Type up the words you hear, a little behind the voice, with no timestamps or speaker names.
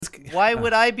Why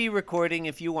would I be recording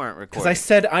if you weren't recording? Because I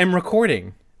said I'm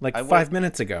recording like I 5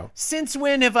 minutes ago. Since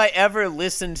when have I ever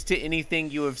listened to anything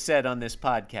you have said on this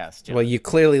podcast, John? Well, you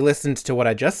clearly listened to what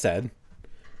I just said.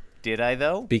 Did I,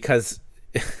 though? Because...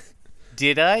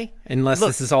 Did I? Unless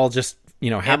this is all just,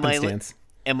 happenstance.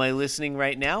 Am I listening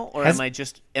right now, or am I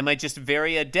just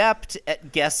very adept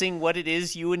at guessing what it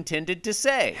is you intended to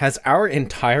say? Has our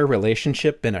entire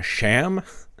relationship been a sham?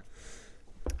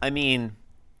 I mean,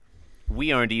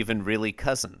 we aren't even really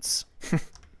cousins.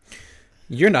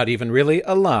 You're not even really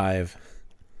alive.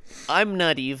 I'm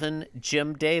not even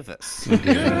Jim Davis. You're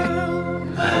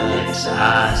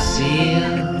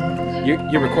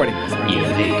recording this,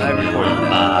 right? I'm recording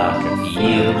that.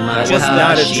 Just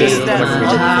that.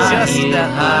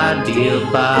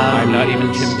 I'm not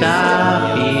even Jim Davis.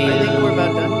 I think we're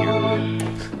about done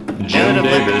here. Jim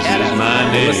Davis is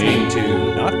my name. Listening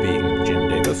to Not Being Jim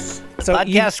Davis. So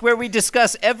Podcast where we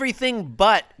discuss everything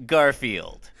but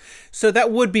Garfield. So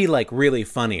that would be like really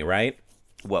funny, right?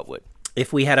 What would?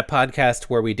 If we had a podcast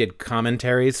where we did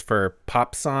commentaries for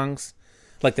pop songs,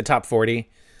 like the top 40.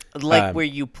 Like where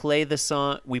you play the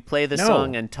song, we play the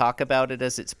song and talk about it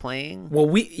as it's playing? Well,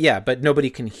 but nobody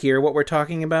can hear what we're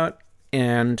talking about,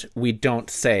 and we don't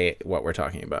say what we're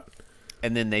talking about.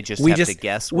 And then they just have to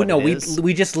guess what it is?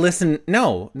 We just listen.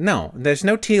 No, there's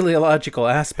no teleological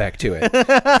aspect to it.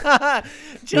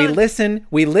 John,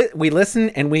 we listen,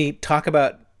 and we talk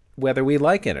about whether we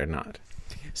like it or not.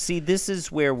 See, this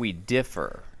is where we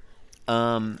differ.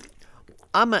 I'm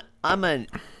an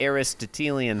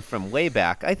Aristotelian from way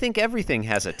back. I think everything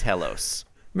has a telos.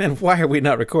 Man, why are we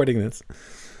not recording this?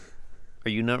 Are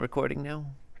you not recording now?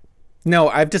 No,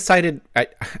 I've decided.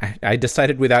 I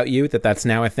decided without you that that's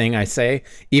now a thing I say,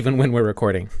 even when we're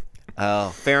recording. Oh,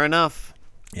 fair enough.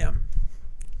 Yeah,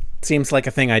 seems like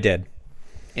a thing I did.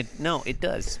 It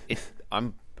does.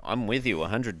 I'm with you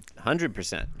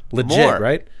 100%. Legit, More.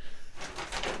 Right?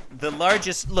 The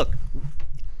largest look.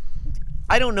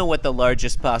 I don't know what the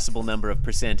largest possible number of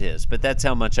percent is, but that's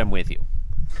how much I'm with you.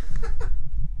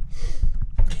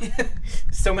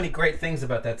 So many great things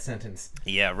about that sentence.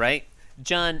 Yeah, right?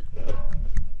 John,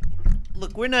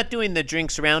 look, we're not doing the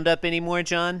drinks roundup anymore,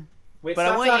 John. Wait, but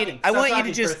stop talking. I Stop want you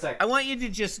talking to for a just sec. I want you to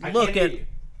just I look can't hear at you.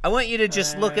 I want you to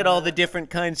just look at all the different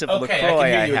kinds of Okay, I can LaCroix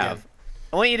hear I you have. again.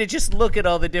 I want you to just look at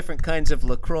all the different kinds of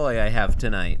LaCroix I have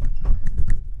tonight.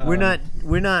 We're not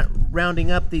rounding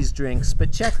up these drinks,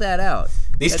 but check that out.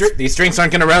 These drinks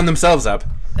aren't going to round themselves up.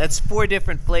 That's 4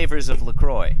 different flavors of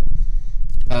LaCroix.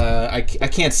 I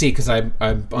can't see because I'm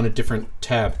on a different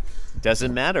tab.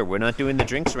 Doesn't matter. We're not doing the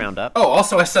drinks roundup. Oh,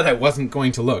 also I said I wasn't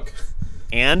going to look.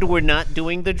 And we're not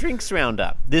doing the drinks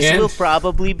roundup. This And? will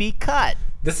probably be cut.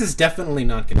 This is definitely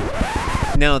not going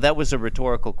to. No, that was a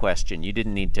rhetorical question. You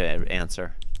didn't need to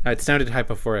answer. It sounded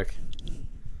hypophoric.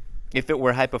 If it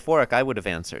were hypophoric, I would have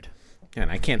answered.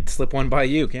 And I can't slip one by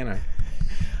you, can I?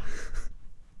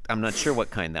 I'm not sure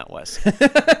what kind that was.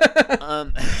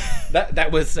 That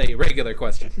was a regular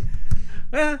question.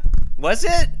 Was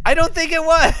it? I don't think it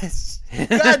was.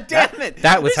 God damn it.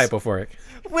 That was hypophoric.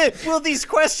 Wait, will these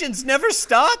questions never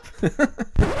stop?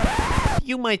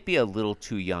 You might be a little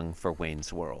too young for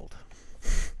Wayne's World.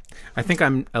 I think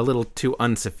I'm a little too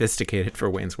unsophisticated for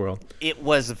Wayne's World. It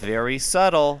was very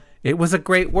subtle. It was a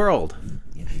great world.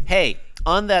 Hey,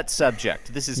 on that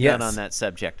subject, this is Yes. not on that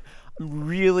subject. I'm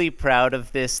really proud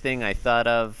of this thing I thought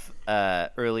of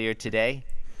earlier today.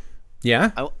 Yeah?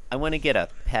 I want to get a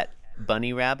pet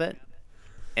bunny rabbit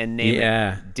and name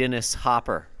it Dennis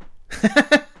Hopper.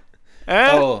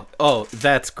 Huh? Oh,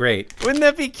 that's great. Wouldn't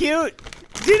that be cute?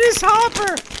 Dennis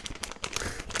Hopper!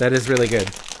 That is really good.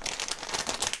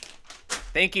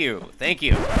 Thank you.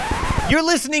 You're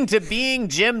listening to Being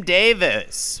Jim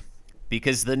Davis,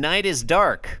 because the night is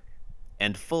dark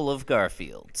and full of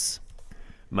Garfields.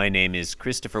 My name is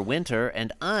Christopher Winter,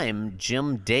 and I'm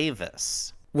Jim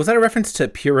Davis. Was that a reference to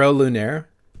Pierrot Lunaire?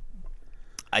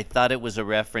 I thought it was a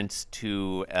reference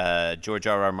to George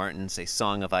R.R. Martin's A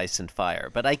Song of Ice and Fire,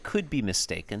 but I could be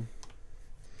mistaken.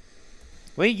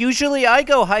 Well, usually I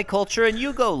go high culture and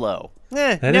you go low.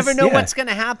 Never know what's going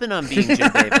to happen on Being Jim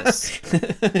Davis.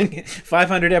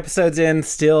 500 episodes in,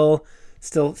 still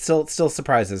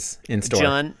surprises in store.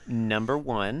 John, number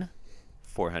 1,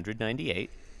 498.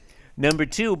 Number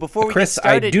 2, before we Chris, get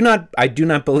started, I do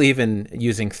not believe in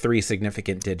using 3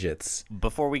 significant digits.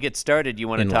 Before we get started, you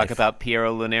want to in talk life. about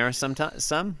Piero Lunaire some,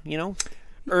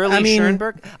 early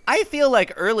Schoenberg. I feel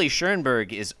like early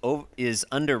Schoenberg is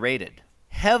underrated.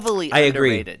 Heavily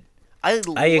underrated. I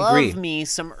love agree. me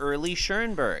some early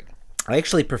Schoenberg. I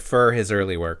actually prefer his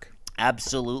early work.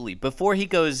 Absolutely. Before he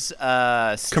goes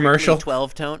strictly Commercial?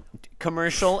 12-tone,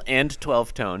 commercial and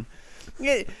 12-tone.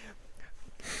 Yeah,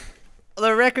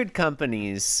 the record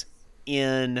companies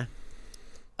in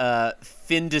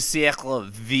fin de siècle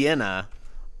Vienna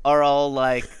are all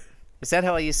like, is that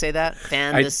how you say that?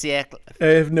 Fin de siècle. I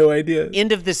have no idea.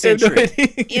 End of the I have no century.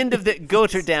 idea. End of the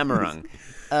Götterdämmerung.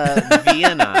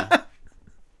 Vienna.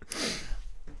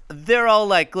 They're all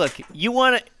like, look, you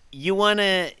want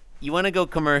to go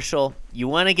commercial, you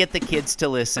want to get the kids to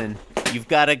listen, you've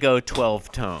got to go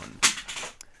 12-tone.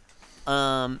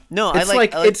 No,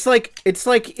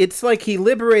 It's like he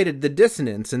liberated the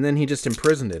dissonance and then he just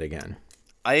imprisoned it again.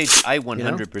 I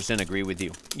 100% agree with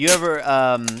you. You ever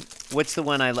what's the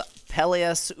one I love?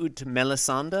 Pelleas ut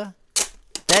Melisande?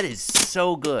 That is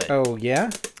so good. Oh yeah?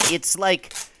 It's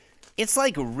like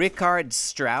Richard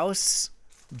Strauss,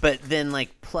 but then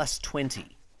like plus 20. Did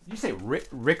you say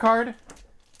Rickard?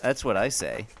 That's what I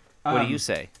say. What do you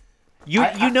say? You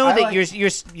know I that like-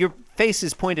 your face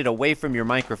is pointed away from your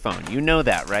microphone. You know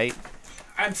that, right?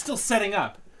 I'm still setting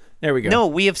up. There we go. No,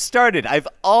 we have started. I've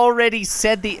already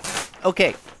said the.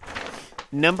 Okay.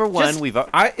 Number one,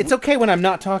 it's okay when I'm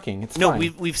not talking. It's No,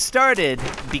 fine. we've started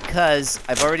because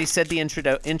I've already said the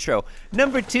intro.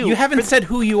 Number two, You haven't said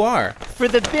who you are. for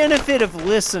the benefit of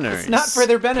listeners. It's not for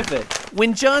their benefit.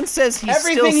 When John says he's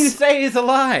Everything you say is a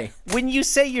lie. when you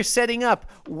say you're setting up,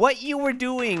 what you were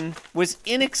doing was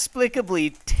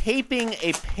inexplicably taping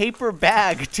a paper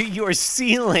bag to your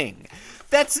ceiling.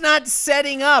 That's not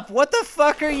setting up. What the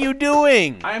fuck are you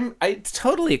doing? I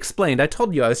totally explained. I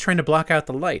told you I was trying to block out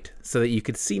the light so that you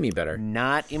could see me better.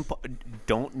 Not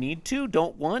don't need to,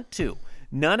 don't want to.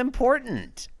 Not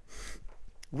important.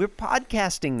 We're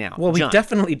podcasting now. Well, we John.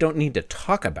 definitely don't need to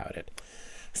talk about it.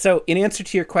 So, in answer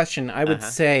to your question, I would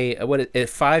say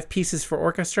 5 pieces for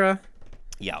orchestra.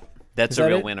 Yeah, that's Is a that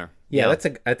real it? winner. Yeah,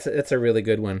 that's a really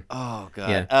good one. Oh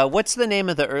god. Yeah. What's the name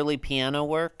of the early piano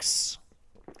works?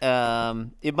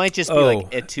 It might just be like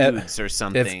etudes or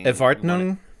something.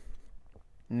 Erwartung?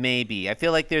 Maybe. I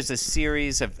feel like there's a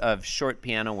series of short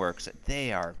piano works.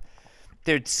 They're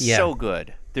so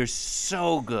good. They're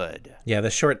so good. Yeah,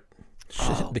 the short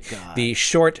the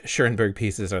short Schoenberg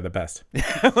pieces are the best.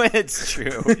 It's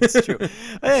true. It's true.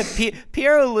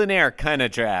 Piero Lunaire kind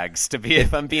of drags,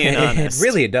 if I'm being honest. It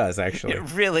really does, actually.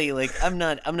 It really, I'm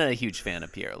not a huge fan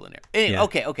of Piero Lunaire. Anyway, Yeah.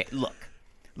 okay. Look.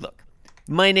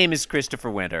 My name is Christopher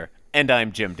Winter, and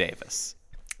I'm Jim Davis.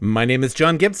 My name is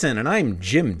John Gibson, and I'm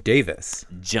Jim Davis.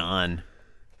 John.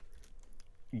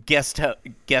 Guest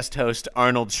host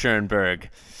Arnold Schoenberg.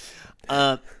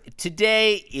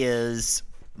 Today is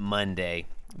Monday,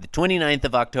 the 29th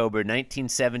of October,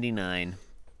 1979.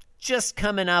 Just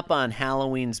coming up on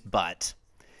Halloween's butt.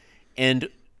 And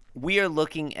we are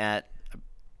looking at... I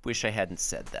wish I hadn't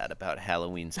said that about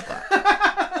Halloween's butt.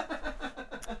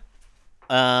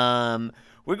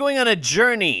 We're going on a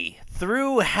journey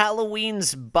through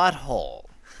Halloween's butthole.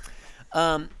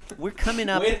 We're coming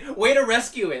up... Way to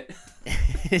rescue it.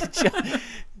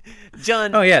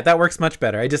 John... Oh, yeah, that works much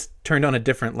better. I just turned on a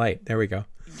different light. There we go.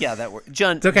 Yeah, that works.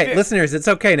 John... It's okay. Listeners, it's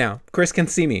okay now. Chris can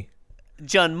see me.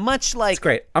 John, much like... It's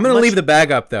great. I'm going to leave the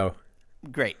bag up, though.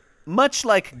 Great. Much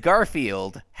like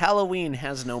Garfield, Halloween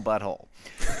has no butthole.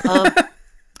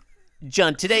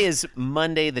 John, today is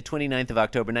Monday, the 29th of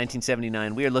October,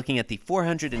 1979. We are looking at the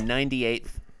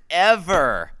 498th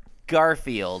ever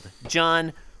Garfield.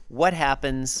 John, what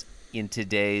happens in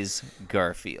today's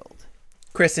Garfield?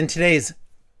 Chris, in today's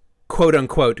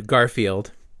quote-unquote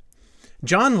Garfield,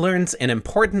 John learns an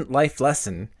important life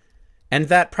lesson, and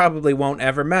that probably won't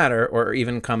ever matter or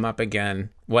even come up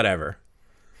again, whatever.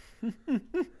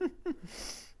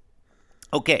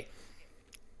 Okay,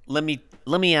 let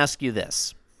me ask you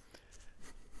this.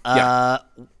 Yeah.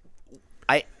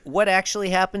 What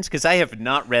actually happens? Because I have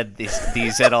not read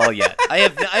these at all yet. I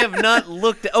have not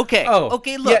looked. Okay. Oh,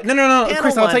 Okay. Look. yeah, no, Panel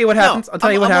Chris, I'll tell you what one. happens. No, I'll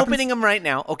tell you what I'm happens. opening them right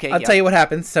now. Okay. I'll tell you what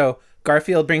happens. So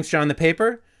Garfield brings John the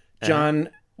paper. John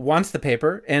wants the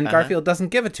paper, and Garfield doesn't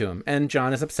give it to him, and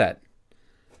John is upset.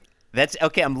 That's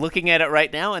okay. I'm looking at it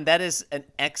right now, and that is an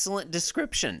excellent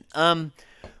description.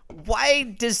 Why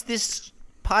does this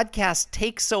podcast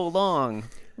take so long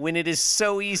when it is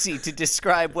so easy to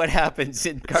describe what happens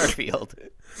in Garfield?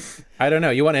 I don't know.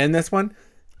 You want to end this one?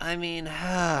 I mean,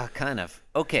 kind of.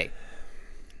 Okay.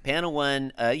 Panel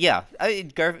one.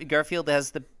 Garfield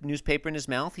has the newspaper in his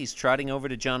mouth. He's trotting over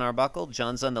to John Arbuckle.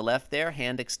 John's on the left there,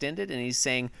 hand extended, and he's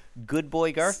saying, "Good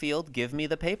boy, Garfield, give me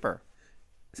the paper."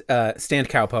 Stand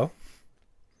cowpo.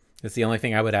 That's the only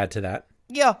thing I would add to that.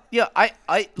 Yeah.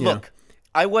 I look.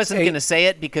 I wasn't going to say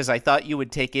it because I thought you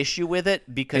would take issue with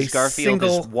it because Garfield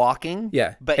is walking.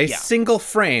 Yeah, but single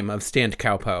frame of Stan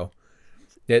Cowpo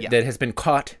that has been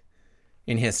caught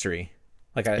in history,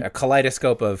 like a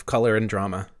kaleidoscope of color and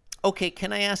drama. Okay,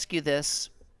 can I ask you this?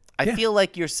 I feel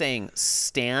like you're saying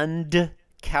Stand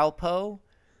Cowpo,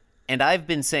 and I've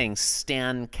been saying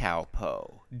Stan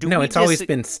Cowpo. No, it's always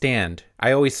been Stand.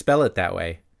 I always spell it that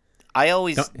way. I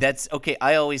always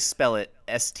spell it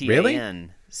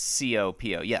STANCOPO.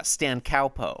 Yeah, Stan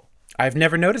Cowpo. I've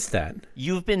never noticed that.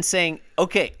 You've been saying,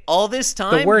 all this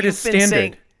time. The word is standard.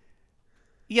 Saying,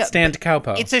 Stand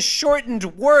Cowpo. It's a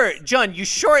shortened word. John, you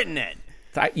shorten it.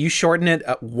 You shorten it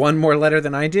one more letter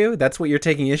than I do? That's what you're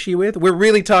taking issue with? We're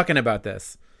really talking about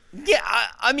this. Yeah,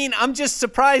 I mean, I'm just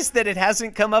surprised that it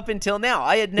hasn't come up until now.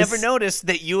 I had never noticed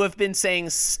that you have been saying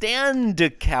Stand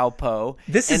Cowpo.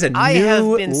 This is a new I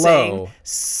have been low. saying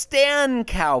Stan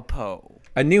Cowpo.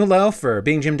 A new low for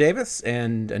being Jim Davis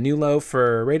and a new low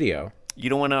for radio. You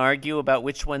don't want to argue about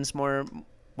which one's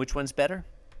better?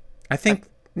 I think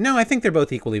they're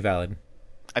both equally valid.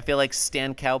 I feel like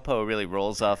Stan Cowpo really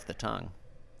rolls off the tongue.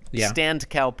 Yeah. Stand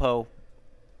Cowpo.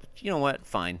 You know what?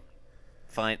 Fine.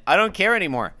 I don't care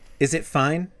anymore. Is it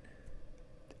fine?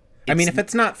 I mean, if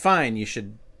it's not fine, you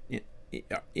should,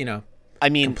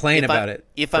 complain about it.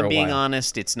 If I'm being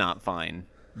honest, it's not fine.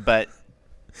 But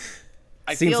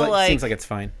I seems feel like seems like it's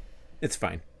fine. It's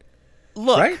fine.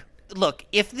 Look.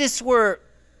 If this were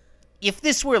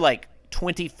like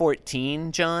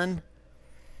 2014, John,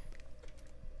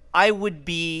 I would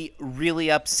be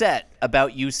really upset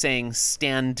about you saying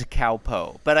Stand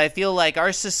Cowpo. But I feel like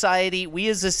we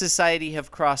as a society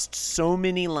have crossed so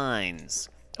many lines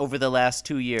over the last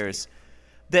 2 years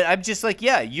that I'm just like,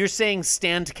 you're saying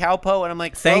Stand Cowpo, and I'm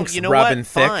like, thanks, you know Robin what?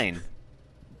 Thicke. Fine.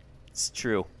 It's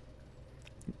true.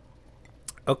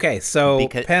 Okay, so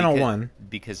panel one.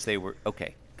 Because they were...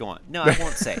 Okay, go on. No, I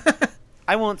won't say.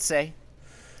 I won't say.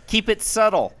 Keep it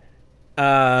subtle.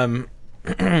 So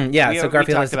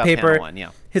Garfield has the paper.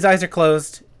 His eyes are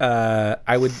closed.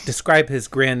 I would describe his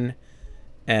grin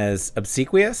as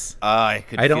obsequious. I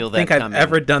don't think I've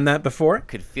ever done that before.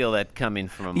 Could feel that coming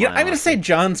from a mile. Yeah, I'm going to say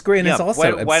John's grin is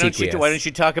also obsequious. Why don't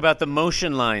you talk about the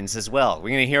motion lines as well? We're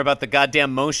going to hear about the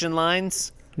goddamn motion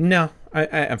lines? No,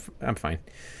 I'm fine.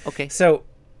 Okay. So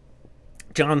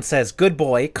John says, "Good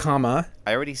boy, comma."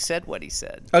 I already said what he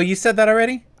said. Oh, you said that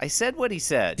already? I said what he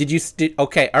said. Did you?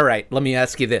 Okay, all right. Let me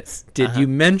ask you this: Did you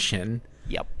mention?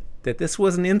 Yep. That this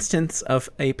was an instance of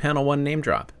a panel one name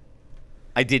drop?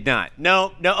 I did not.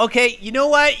 No. Okay, you know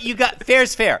what? You got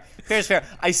fair's fair. Fair's fair.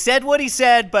 I said what he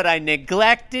said, but I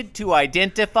neglected to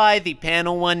identify the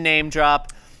panel one name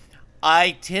drop.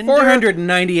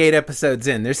 498 episodes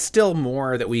in. There's still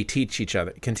more that we can teach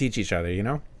each other, you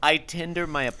know? I tender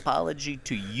my apology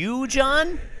to you,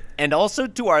 John, and also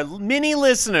to our many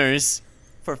listeners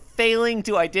for failing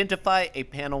to identify a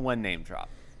panel one name drop.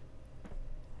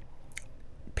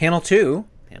 Panel two.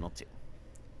 Panel two.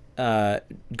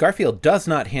 Garfield does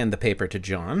not hand the paper to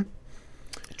John.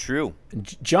 True.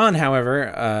 John,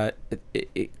 however,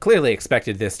 clearly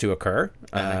expected this to occur.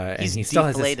 And he still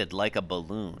deflated like a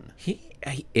balloon. He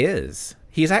is.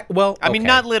 He's well. I mean,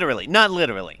 not literally. Not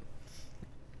literally.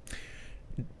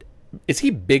 Is he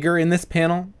bigger in this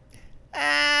panel?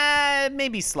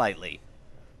 Maybe slightly.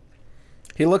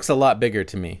 He looks a lot bigger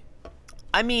to me.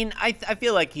 I mean, I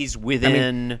feel like he's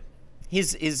within.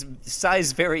 His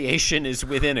size variation is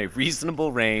within a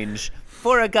reasonable range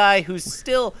for a guy who's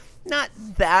still not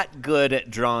that good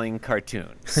at drawing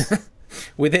cartoons.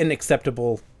 Within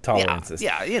acceptable tolerances.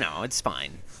 Yeah, it's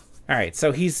fine. All right,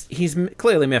 so he's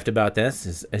clearly miffed about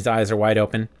this. His eyes are wide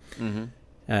open. Mm-hmm.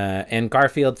 And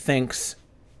Garfield thinks,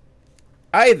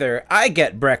 either I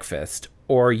get breakfast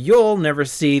or you'll never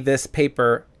see this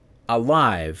paper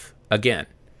alive again.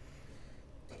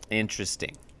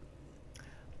 Interesting.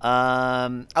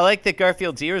 I like that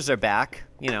Garfield's ears are back.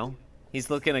 He's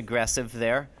looking aggressive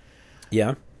there.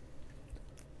 Yeah.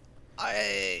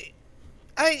 I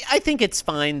think it's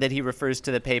fine that he refers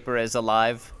to the paper as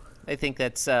alive. I think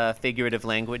that's figurative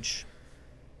language.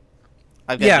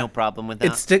 I've got no problem with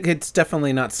that. It's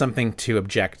definitely not something to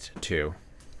object to.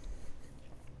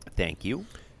 Thank you.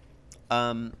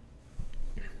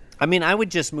 I mean, I would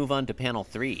just move on to panel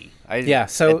 3. At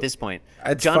this point,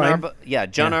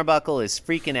 John Arbuckle is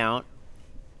freaking out.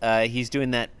 He's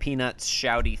doing that Peanuts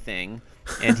shouty thing,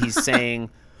 and he's saying,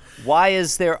 "Why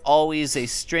is there always a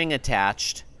string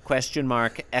attached? ? !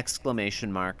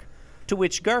 To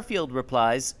which Garfield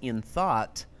replies in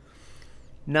thought,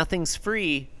 "Nothing's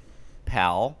free,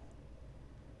 pal."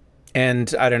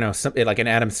 And I don't know, something like an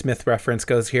Adam Smith reference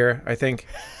goes here, I think.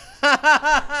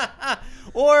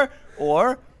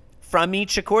 or from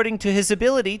each according to his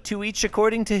ability, to each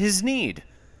according to his need.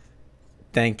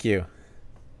 Thank you.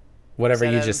 Whatever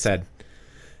Is you that just Adam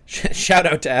said. Shout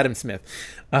out to Adam Smith.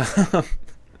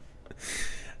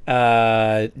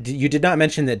 You did not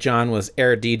mention that John was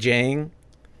air DJing.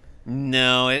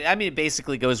 No, it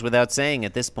basically goes without saying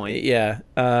at this point. Yeah.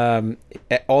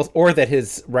 Or that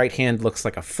his right hand looks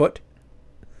like a foot.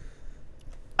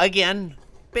 Again,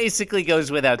 basically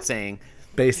goes without saying.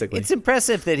 Basically. It's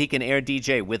impressive that he can air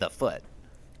DJ with a foot.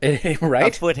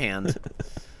 Right? A foot hand.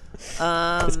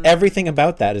 'Cause everything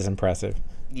about that is impressive.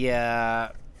 Yeah.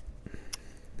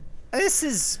 This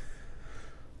is...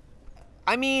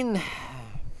 I mean...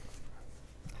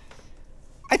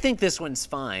 I think this one's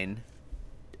fine.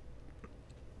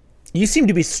 You seem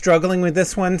to be struggling with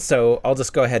this one, so I'll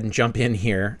just go ahead and jump in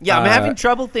here. Yeah, I'm having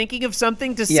trouble thinking of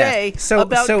something to say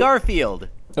about Garfield.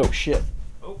 Oh, shit.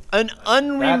 An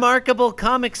unremarkable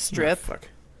comic strip Fuck.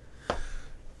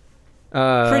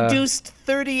 produced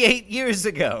 38 years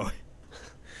ago.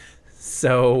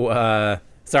 So,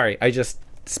 sorry, I just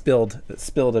spilled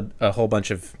a whole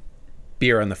bunch of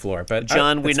beer on the floor. But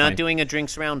John, we're that's not fine. doing a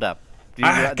drinks roundup. The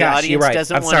Gosh, audience you're right.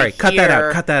 doesn't I'm wanna sorry. Cut that hear-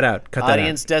 out. Cut that out. Cut that out.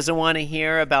 Audience doesn't want to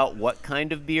hear about what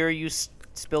kind of beer you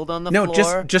spilled on the No,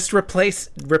 floor. just replace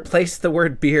the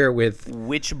word beer with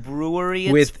Which brewery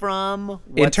it's with from. What's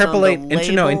on interpolate. the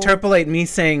label. Interpolate me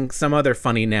saying some other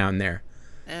funny noun there.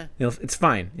 Eh. It's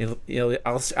fine.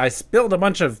 I spilled a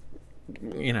bunch of,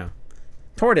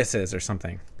 tortoises or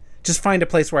something. Just find a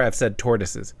place where I've said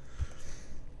tortoises.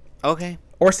 Okay.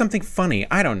 Or something funny.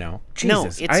 I don't know.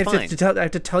 Jesus. it's I have fine. I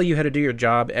have to tell you how to do your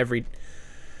job every...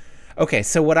 Okay,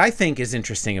 so what I think is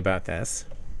interesting about this,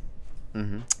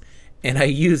 and I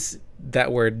use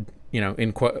that word,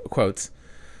 in quotes,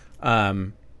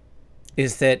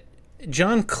 is that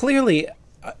John clearly,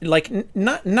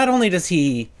 not only does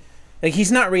he...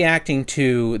 he's not reacting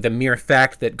to the mere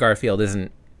fact that Garfield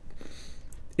isn't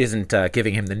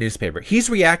giving him the newspaper.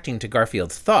 He's reacting to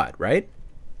Garfield's thought, right?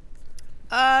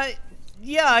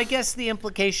 Yeah, I guess the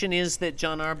implication is that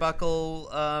John Arbuckle.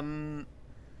 I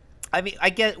mean, I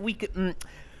guess we could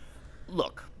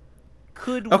look.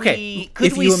 Could Okay, we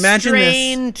if you imagine this-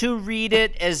 strain to read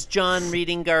it as John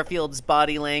reading Garfield's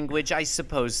body language? I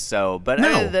suppose so, but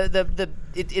No.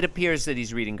 it appears that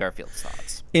he's reading Garfield's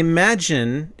thoughts.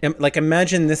 Imagine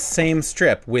this same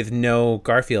strip with no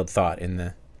Garfield thought in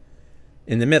the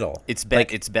middle. It's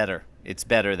better. It's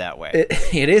better that way.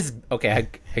 It is okay.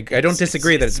 I don't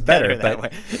disagree that it's better, that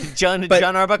but way. John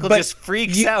Arbuckle but just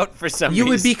freaks out for some you reason.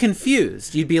 would be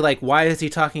confused. You'd be like, "Why is he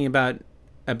talking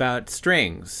about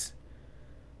strings?"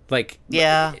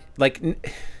 Yeah.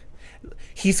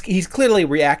 He's clearly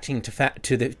reacting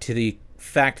to the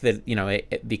fact that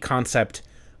the concept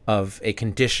of a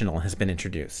conditional has been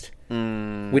introduced,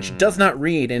 which does not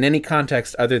read in any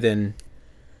context other than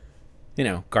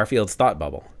Garfield's thought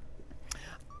bubble.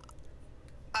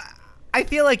 I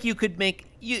feel like you could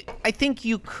I think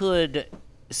you could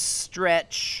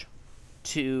stretch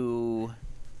to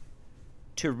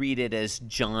read it as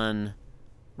John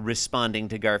responding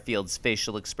to Garfield's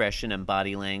facial expression and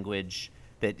body language,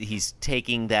 that he's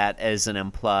taking that as an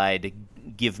implied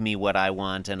give me what I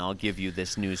want and I'll give you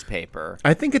this newspaper.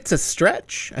 I think it's a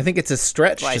stretch. I think it's a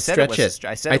stretch Well, to stretch it.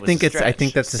 I said it was a stretch. I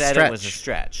think that's a Said stretch. it was a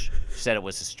stretch. Said it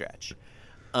was a stretch.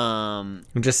 I'm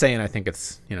just saying. I think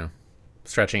it's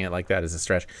stretching it like that is a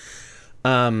stretch.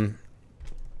 Yeah,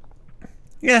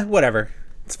 whatever.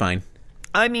 It's fine.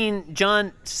 I mean,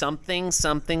 John, something,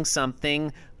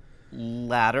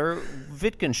 ladder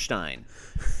Wittgenstein.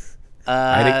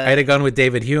 I'd have gone with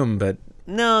David Hume, but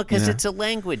No, because it's a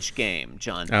language game,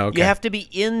 John. Oh, okay. You have to be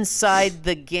inside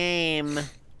the game,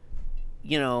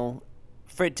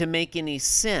 for it to make any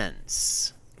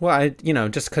sense. well,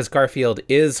 just because Garfield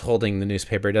is holding the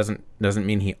newspaper doesn't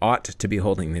mean he ought to be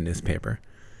holding the newspaper.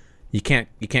 You can't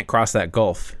cross that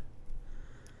gulf.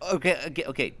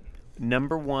 Okay.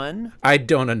 Number one, I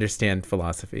don't understand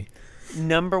philosophy.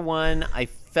 I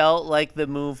felt like the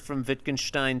move from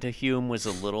Wittgenstein to Hume was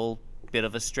a little bit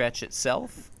of a stretch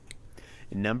itself.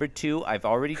 And number two, I've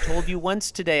already told you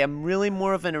once today, I'm really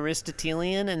more of an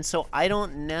Aristotelian, and so I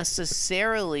don't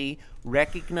necessarily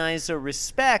recognize or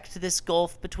respect this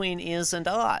gulf between is and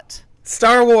ought.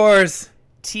 Star Wars.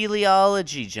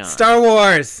 Teleology, John. Star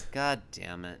Wars. God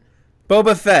damn it.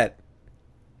 Boba Fett.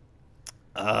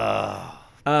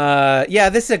 Yeah,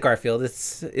 this is a Garfield.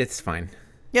 It's fine.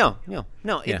 No,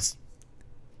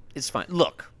 it's fine.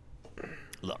 Look.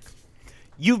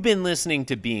 You've been listening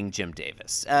to Being Jim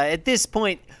Davis. At this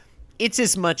point, it's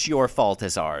as much your fault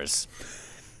as ours.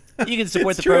 You can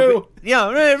support It's the program. true. Yeah,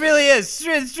 it really is.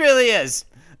 It really is.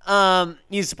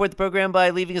 You support the program by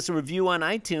leaving us a review on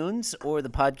iTunes or the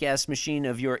podcast machine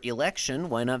of your election.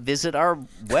 Why not visit our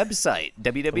website,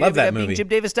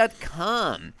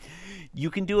 www.beingjimdavis.com. You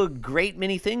can do a great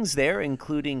many things there,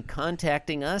 including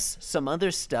contacting us, some other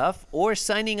stuff, or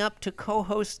signing up to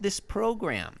co-host this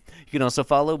program. You can also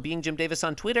follow Being Jim Davis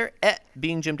on Twitter at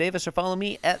Being Jim Davis, or follow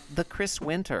me at The Chris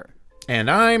Winter.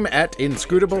 And I'm at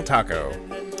Inscrutable Taco.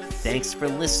 Thanks for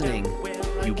listening,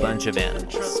 you bunch of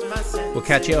animals. We'll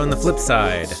catch you on the flip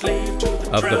side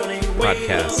of the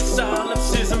podcast.